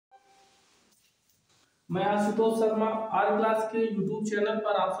मैं Ashutosh Sharma are class के YouTube channel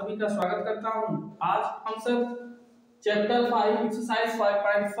पर आप सभी का स्वागत करता हूं। आज हम सब चैप्टर 5 एक्सरसाइज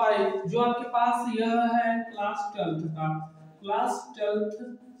 5.5 जो आपके पास यह है क्लास 12th का क्लास 12th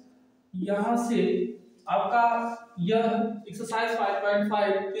यहां से आपका यह एक्सरसाइज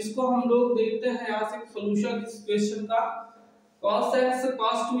 5.5 इसको हम लोग देखते हैं। यहां से सॉल्यूशन इस क्वेश्चन का cos x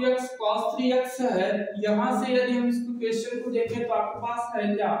cos 2x cos 3x है। यहां से यदि हम इसको क्वेश्चन को देखें तो आपके पास है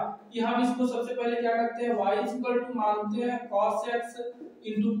क्या कि हम इसको सबसे पहले क्या करते हैं y मानते हैं cos x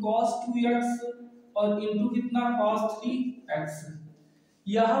cos 2x और इंटू कितना cos 3x।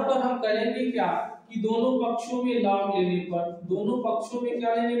 यहां पर हम करेंगे क्या कि दोनों पक्षों में लॉग लेने पर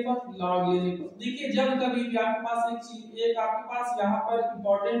क्या लेने पर लॉग लेने पर। देखिए जब कभी भी आपके पास एक आपके पास यहाँ पर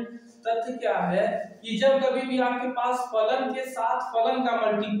इंपॉर्टेंट तथ्य क्या है कि जब कभी भी आपके पास फलन के साथ फलन का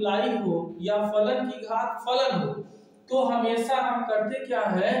मल्टीप्लाई हो या फलन की घात फलन हो तो हमेशा हम करते क्या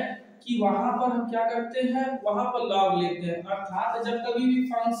है कि वहां पर हम क्या करते हैं वहां पर लॉग लेते हैं। अर्थात जब कभी भी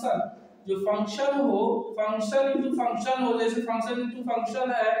फंक्शन जो फंक्शन हो फंक्शन इंटू फंक्शन हो, जैसे फंक्शन इंटू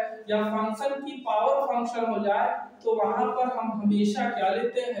फंक्शन है या फंक्शन की पावर फंक्शन हो जाए तो वहां पर हम हमेशा क्या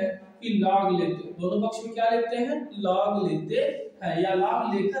लेते हैं कि लॉग लेते हैं। दोनों पक्ष में क्या लेते हैं लॉग लेते हैं या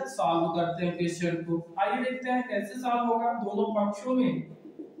लॉग लेकर सॉल्व करते हैं क्वेश्चन को। आइए देखते हैं कैसे सॉल्व होगा। दोनों पक्षों में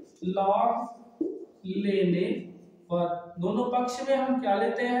लॉग लेने पर दोनों पक्ष में हम क्या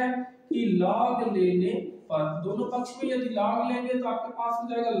लेते हैं कि लॉग लेने पर दोनों पक्ष में यदि लॉग लेंगे तो आपके पास हो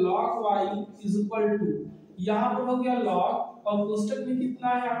जाएगा log y is equal to यहाँ पर हो गया log और कोष्टक में कितना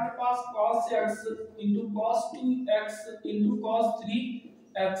है आपके पास cos x cos 2x cos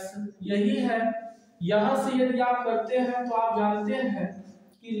 3x यही है। यहां से यदि आप करते हैं तो आप जानते हैं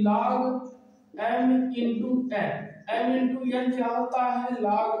कि log m n क्या होता है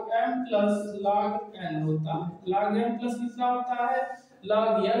log m plus log n होता है। log m प्लस कितना होता है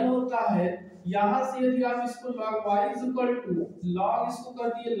log n होता है। यहां से यदि आप इसको log y is equal to log इसको कर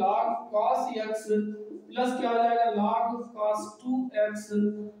दिए log cos x प्लस क्या हो जाएगा log cos 2x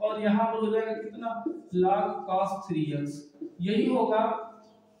और यहां पर हो जाएगा कितना log cos 3x यही होगा।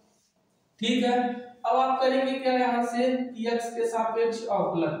 ठीक है, अब आप करेंगे क्या यहां से x के सापेक्ष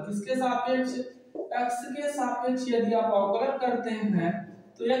अवकलन किसके सापेक्ष x के सापेक्ष यदि आप अवकलन करते हैं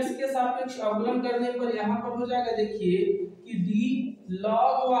तो x के सापेक्ष अवकलन करने पर यहां पर हो जाएगा देखिए कि d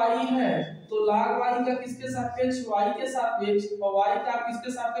log y है तो log y का किसके सापेक्ष y के सापेक्ष और y का आप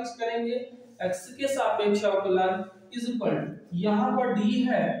किसके सापेक्ष करेंगे x के सापेक्ष अवकलन इज इक्वल यहां पर d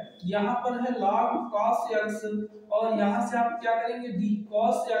है यहां पर है log cos x और यहां से आप क्या करेंगे d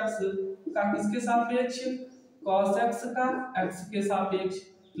cos x का किसके सापेक्ष cos x का x के सापेक्ष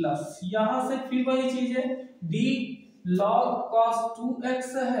प्लस यहां से फिर वही चीज है d log cos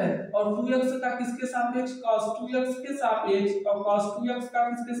 2x है और 2x का किसके सापेक्ष cos 2x के सापेक्ष और cos 2x का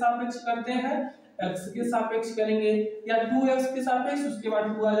किसके सापेक्ष करते हैं x के सापेक्ष करेंगे या 2x के सापेक्ष उसके बाद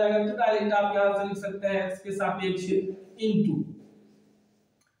 2 आ जाएगा तो डायरेक्ट आप यहां से लिख सकते हैं x के सापेक्ष इनटू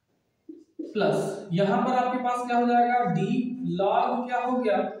प्लस यहां पर आपके पास क्या हो जाएगा d log क्या हो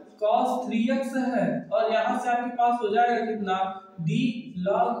गया cos 3x है और यहां से आपके पास हो जाएगा कितना d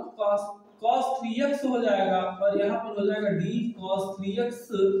log cos 3x हो जाएगा और यहाँ पर हो जाएगा d cos 3x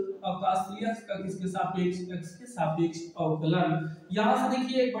और cos 3x का किसके सापेक्ष x के सापेक्ष अवकलन। यहाँ से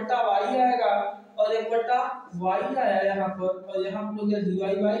देखिए 1/y आएगा और 1/y आया यहाँ पर और यहाँ पर हो गया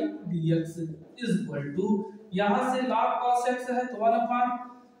dy by dx is equal to यहाँ से log cos x है तो 1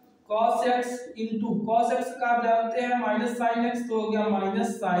 cos x cos x का आप जानते हैं माइनस sin x तो हो गया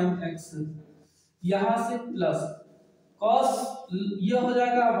sin x यहाँ से प्लस cos ये हो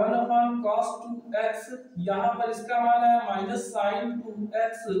जाएगा 1 cos 2x यहाँ पर इसका मान है sin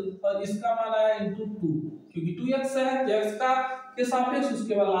 2x और इसका मान है 2 क्योंकि 2x है तो x का के सापेक्ष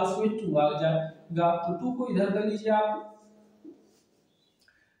उसके बाद लास्ट में 2 आ जाएगा तो 2 को इधर कर लीजिए आप।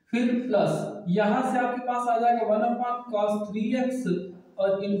 फिर प्लस यहाँ से आपके पास आ जाएगा 1 cos 3x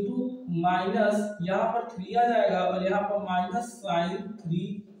और इनटू माइनस यहाँ पर 3 आ जाएगा और यहाँ पर sin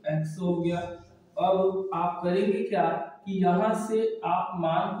 3x हो गया। अब आप करेंगे क्या कि यहाँ से आप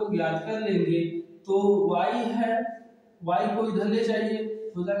मान को ज्ञात कर लेंगे तो y है y को इधर ले जाइए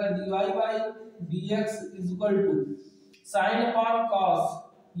हो जाएगा dy by dx is equal to sin upon cos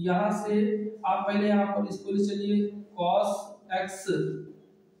यहाँ से आप पहले यहाँ पर इसको ले चलिए cos x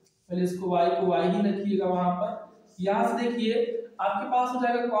पहले इसको y को y ही रखिएगा वहां पर। यहाँ से देखिए आपके पास हो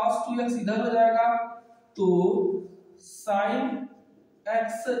जाएगा cos 2x इधर हो जाएगा तो sin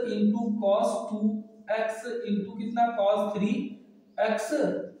x cos 2x कितना cos 3x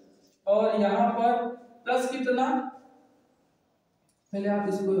और यहाँ पर प्लस कितना पहले आप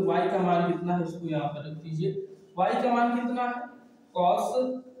इसको y का मान कितना है उसको यहाँ पर रख दीजिए y का मान कितना है cos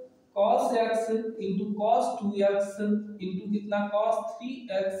cos x into cos 2x into कितना cos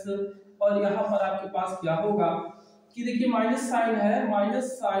 3x, और यहाँ पर आपके पास क्या होगा कि देखिए माइनस साइन है,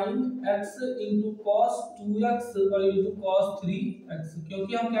 minus sign x into cos 2x और इंटू cos 3x,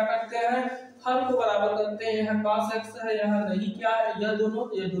 क्योंकि हम क्या करते हैं हर को बराबर करते हैं, यहाँ cos x है यहाँ नहीं क्या है यह दोनों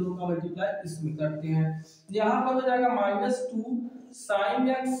का मल्टीप्लाई इसमें करते हैं। यहाँ पर हो जाएगा माइनस 2 sin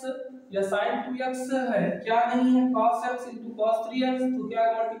x या sin 2x है क्या नहीं है cos x into cos 3x, तो क्या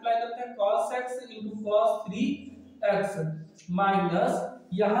मल्टीप्लाई करते हैं cos x into cos 3x minus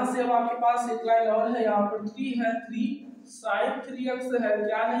यहां से अब आपके पास एक लाइन और है, यहाँ पर 3 है, 3 sin 3x है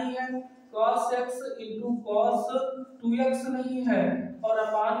क्या नहीं है cos x into cos 2x नहीं है, और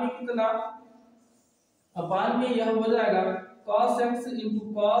अपान में कितना, अपान में यह हो जाएगा cos x into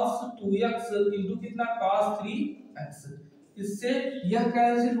cos 2x into कितना cos 3x, इससे यह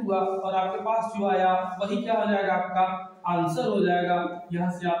कैंसिल हुआ और आपके पास जो आया वही क्या हो जाएगा आपका आंसर हो जाएगा।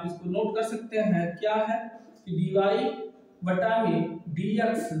 यहां से आप इसको नोट कर सकते हैं क्या है कि dy बटा में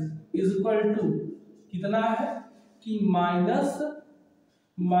dx इज इक्वल टू कितना है कि minus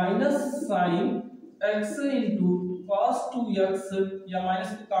sign x into cos 2x, या माइनस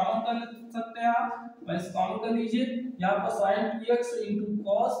को कॉमन कर सकते हैं आप, माइनस कॉमन कर लीजिए, यहाँ पर sign 2x into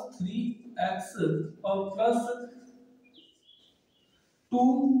cos 3x और plus 2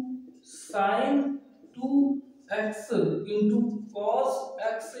 sin 2x into cos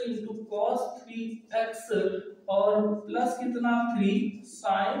x into cos 3x और प्लस कितना 3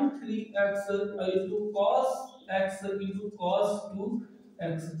 sin 3x into cos x into cos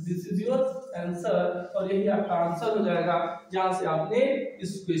 2x, this is your answer, और यही आपका आंसर हो जाएगा जहां से आपने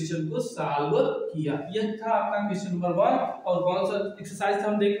इस क्वेश्चन को सॉल्व किया। यह था आपका क्वेश्चन नंबर 1, और कौन सा एक्सरसाइज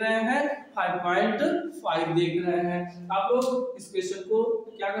हम देख रहे हैं 5.5 देख रहे हैं। आप लोग इस क्वेश्चन को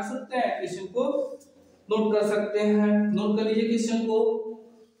क्या कर सकते हैं, क्वेश्चन को नोट कर सकते हैं, नोट कर लीजिए क्वेश्चन को।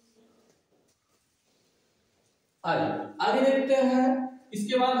 आगे देखते हैं,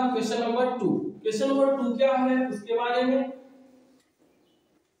 इसके बाद हम क्वेश्चन नंबर 2, क्वेश्चन नंबर 2 क्या है उसके बारे में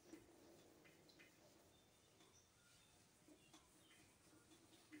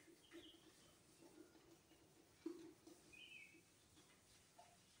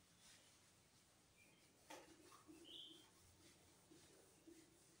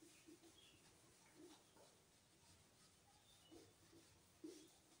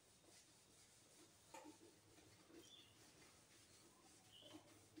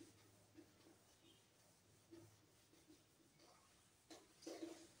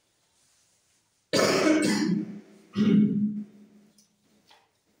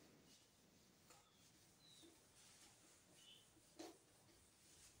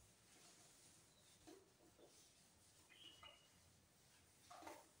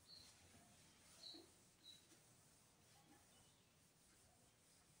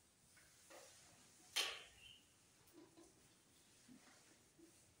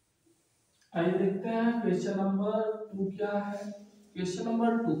आइए देखते हैं क्वेश्चन नंबर 2 क्या है। क्वेश्चन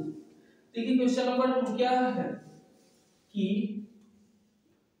नंबर 2 देखिए, क्वेश्चन नंबर 2 क्या है कि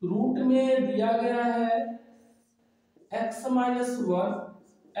रूट में दिया गया है x माइनस 1,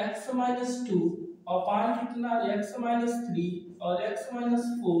 x माइनस 2 अपान कितना x माइनस 3 और x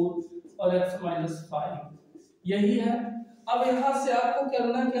माइनस 4 और x माइनस 5, यही है। अब यहाँ से आपको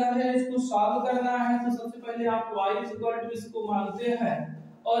करना क्या है, इसको सॉल्व करना है, तो सबसे पहले आप y इक्वल टू इसको मानते हैं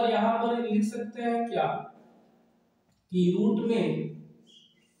और यहाँ पर लिख सकते हैं क्या कि रूट में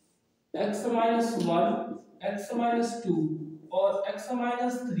x माइनस 1, x माइनस 2 और x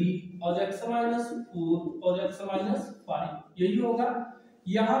माइनस 3 और x माइनस 4 और x माइनस 5, यही होगा।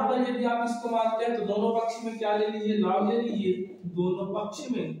 यहाँ पर यदि आप इसको मानते हैं तो दोनों पक्ष में क्या ले लीजिए, लॉग ले लीजिए, दोनों पक्ष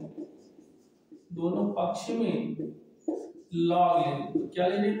में लॉग लेने पर, क्या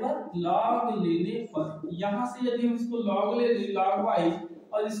लेने पर, लॉग लेने पर, यहाँ से यदि हम इसको लॉग ले लें लॉग y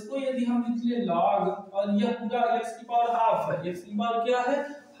और इसको यदि हम लिख ले लॉग, और यह पूरा x की पावर हाफ है, x की पावर क्या है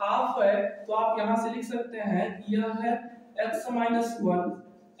हाफ है, तो आप यहाँ से लिख सकते हैं कि यह है x माइनस 1,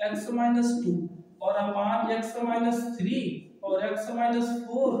 x माइनस 2 और अपान x माइनस 3 और x माइनस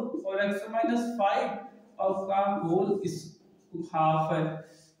 4 और x माइनस 5 और का होल इस हाफ है,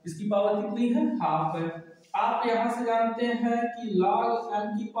 इसकी पावर कितनी है हाफ है। आप यहाँ से जानते हैं कि log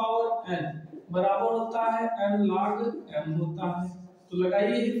m की पावर n बराबर होता है m log m होता है, तो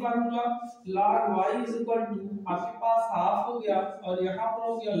लगाइए ये formula, log y is equal to आपके पास हाफ हो गया और यहाँ पर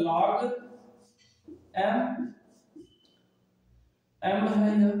हो गया log m, m है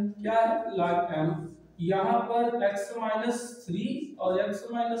यह क्या है log m, यहाँ पर x माइनस 3 और x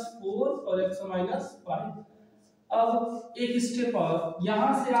माइनस 4 और x माइनस 5। अब एक स्टेप और,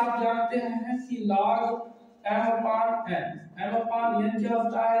 यहाँ से आप जानते हैं कि log m अपान n, m अपान n क्या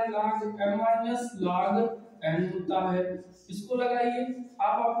होता है log m minus log n होता है। इसको लगाइए,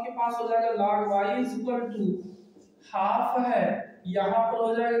 अब आपके पास हो जाएगा log y is equal to half है, यहाँ पर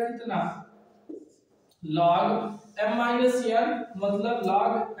हो जाएगा कितना log m माइनस n मतलब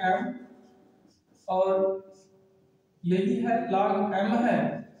log m, और यही है log m है,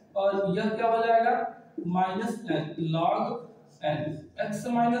 और यह क्या हो जाएगा minus n log n, x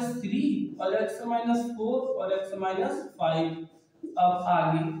minus 3 और x माइनस 4 और x माइनस 5। अब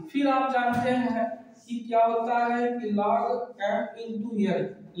आगे फिर आप जानते हैं कि क्या होता है कि log m into n,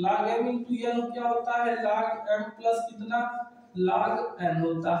 log m into n क्या होता है log m प्लस कितना log n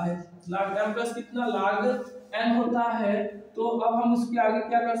होता है, log m प्लस कितना log n होता है। तो अब हम उसके आगे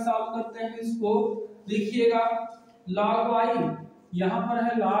क्या कर सॉल्व करते हैं इसको, देखिएगा log y, यहाँ पर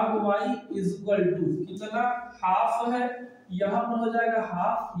है log y is equal to कितना हाफ है, यहाँ पर हो जाएगा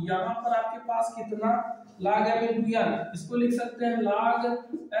हाफ, यहाँ पर आपके पास कितना log m इंटू n, इसको लिख सकते हैं log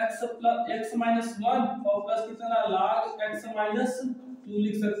x plus x minus 1 और प्लस कितना log x माइनस 2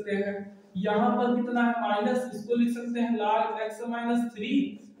 लिख सकते हैं। यहाँ पर कितना है माइनस, इसको लिख सकते हैं log x माइनस 3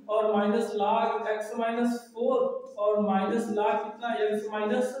 और माइनस log x माइनस 4 और माइनस log कितना x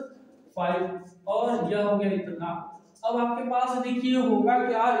माइनस 5, और यह हो गया इतना। अब आपके पास देखिए होगा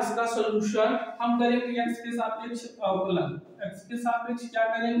क्या, इसका सॉल्यूशन हम करेंगे x के सापेक्ष अवकलन, x के सापेक्ष क्या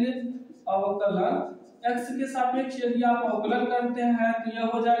करेंगे अवकलन, x के सापेक्ष यदि आप अवकलन करते हैं तो यह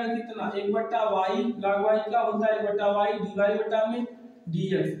हो जाएगा कितना 1/y, log y का होता है 1/y dy बटा में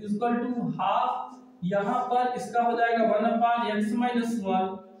dx इक्वल टू हाफ, यहाँ पर इसका हो जाएगा 1/x माइनस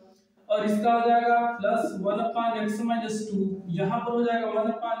 1 और इसका हो जाएगा प्लस 1/x माइनस 2, यहाँ पर हो जाएगा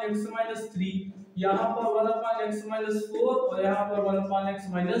 1/x माइनस 3, यहाँ पर 1/x माइनस 4 और यहाँ पर 1/x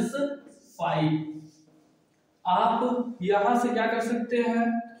माइनस 5। आप यहाँ से क्या कर सकते हैं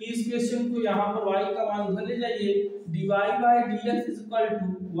कि इस क्वेश्चन को यहाँ पर y का मान उधर ले जाइए, dy by dx is equal to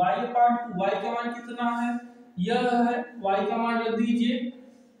y upon 2, y का मान कितना है यह है, y का मान रख दीजिए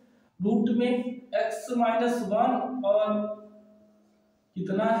रूट में x माइनस 1 और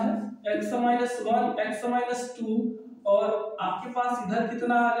कितना है x माइनस 1 x माइनस 2 और आपके पास इधर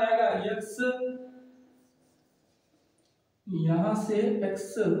कितना आ जाएगा x, यहां से x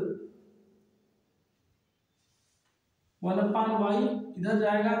 1/y इधर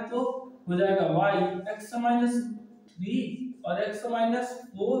जाएगा तो हो जाएगा y x माइनस 3 और x माइनस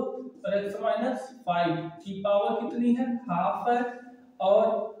 4 और x माइनस 5 की पावर कितनी है हाफ है, और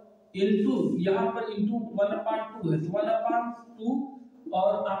इनटू यहाँ पर इनटू 1/2 है तो 1/2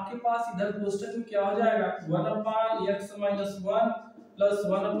 और आपके पास इधर कोष्टक में क्या हो जाएगा 1/x minus 1 plus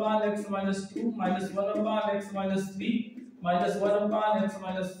 1/x minus 2 minus 1/x minus 3 minus 1/x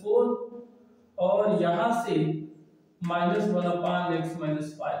minus 4 और यहाँ से minus 1/x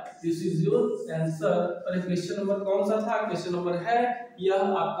minus 5। This is your answer. और क्वेश्चन नंबर कौन सा था, क्वेश्चन नंबर है यह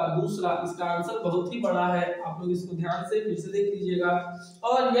आपका दूसरा, इसका आंसर बहुत ही बड़ा है, आप लोग इसको ध्यान से फिर से देख लीजिएगा।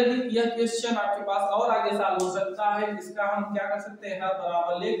 और यदि यह क्वेश्चन आपके पास और आगे सॉल्व हो सकता है, इसका हम क्या कर सकते हैं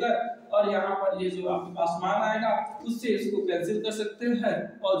बराबर लेकर और यहाँ पर ये जो आपके पास मान आएगा उससे इसको कैंसिल कर सकते हैं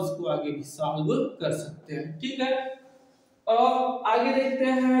और इसको आगे भी सॉल्व कर सकते हैं, ठीक है। और आगे देखते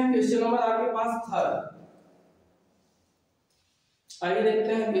हैं क्वेश्चन नंबर आपके पास थर्ड, आगे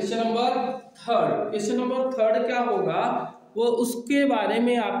देखते हैं question number third. Question number third क्या होगा वो उसके बारे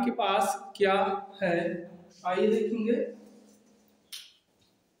में आपके पास क्या है आइए देखेंगे।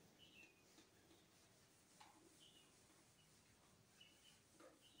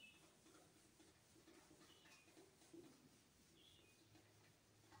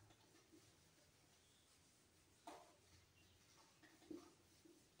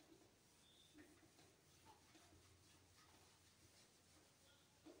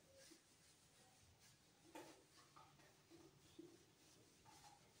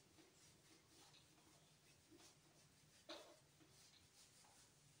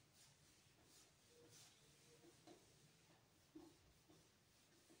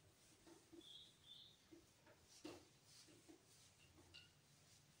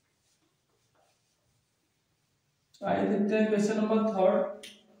 आइए देखते हैं question number third.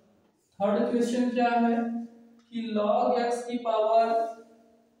 Third question क्या है कि log x की power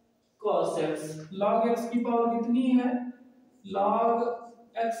cos x, log x की पावर कितनी है log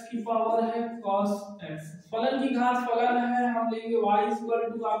x की पावर है cos x, फलन की घात फलन है, हम लेंगे y इक्वल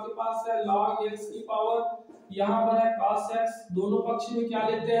टू आपके पास है log x की पावर यहाँ पर है cos x, दोनों पक्ष में क्या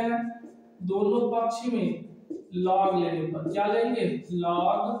लेते हैं दोनों पक्ष में log लेने पर क्या लेंगे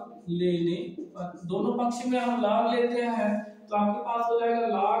log लेने पर, दोनों पक्ष में हम log लेते हैं तो आपके पास हो जाएगा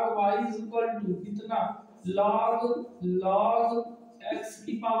log y इक्वल टू कितना log x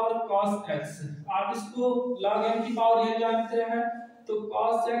की पावर cos x। आप इसको log m की पावर n जानते हैं, तो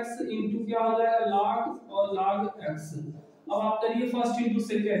cos x इंटू क्या हो जाएगा log और log x। अब आप करिए फर्स्ट इंटू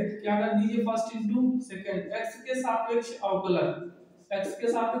सेकेंड, क्या कर दीजिए फर्स्ट इंटू सेकेंड, x के सापेक्ष अवकलन, x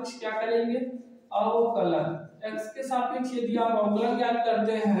के सापेक्ष क्या करेंगे अवकलन, x के सापेक्ष यदि आप अवकलन ज्ञात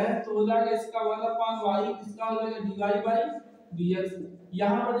करते हैं तो हो जाएगा इसका 1/y, इसका हो जाएगा dy dx।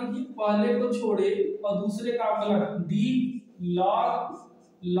 यहाँ पर देखिए पहले को छोड़े और दूसरे का अवकलन d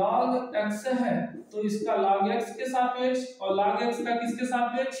log x है, तो इसका log x के सापेक्ष और log x का किसके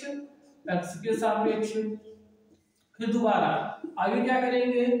सापेक्ष x के सापेक्ष। फिर दोबारा आगे क्या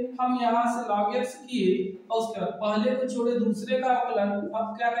करेंगे हम यहाँ से log x किए और उसके बाद पहले को छोड़े दूसरे का अवकलन,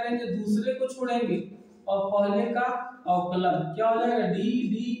 अब क्या करेंगे दूसरे को छोड़ेंगे और पहले का अवकलन, क्या हो जाएगा d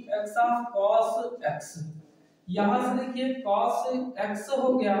dx of cos x। यहाँ से देखिए cos x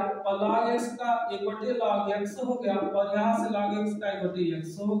हो गया और log x का 1/log x हो गया और यहाँ से log x का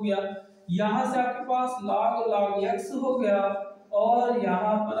 1/x हो गया। यहाँ से आपके पास log x हो गया और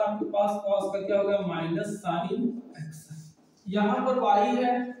यहाँ पर आपके पास cos का क्या हो गया माइनस साइन x। यहाँ पर y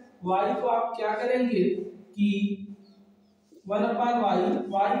है, y को आप क्या करेंगे कि 1/y,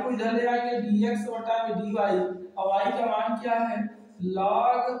 y को इधर ले आएंगे dx बटा में dy और y का मान क्या है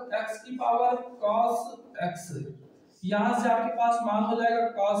log x की पावर cos x। यहाँ से आपके पास मान हो जाएगा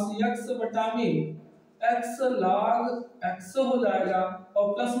cos x बटा में x log x हो जाएगा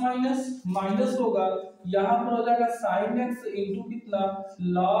और प्लस माइनस माइनस होगा, यहाँ पर हो जाएगा sin x इंटू कितना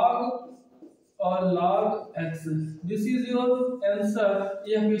log और log x। This is your answer.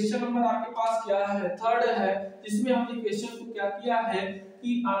 यह क्वेश्चन नंबर आपके पास क्या है थर्ड है, जिसमें हमने क्वेश्चन को क्या किया है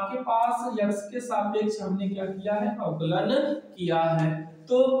कि आपके पास x के सापेक्ष हमने क्या किया है अवकलन किया है।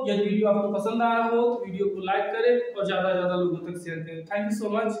 तो यदि वीडियो आपको पसंद आया हो तो वीडियो को लाइक करें और ज्यादा से ज्यादा लोगों तक शेयर करें। Thank you so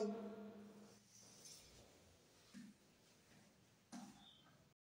much.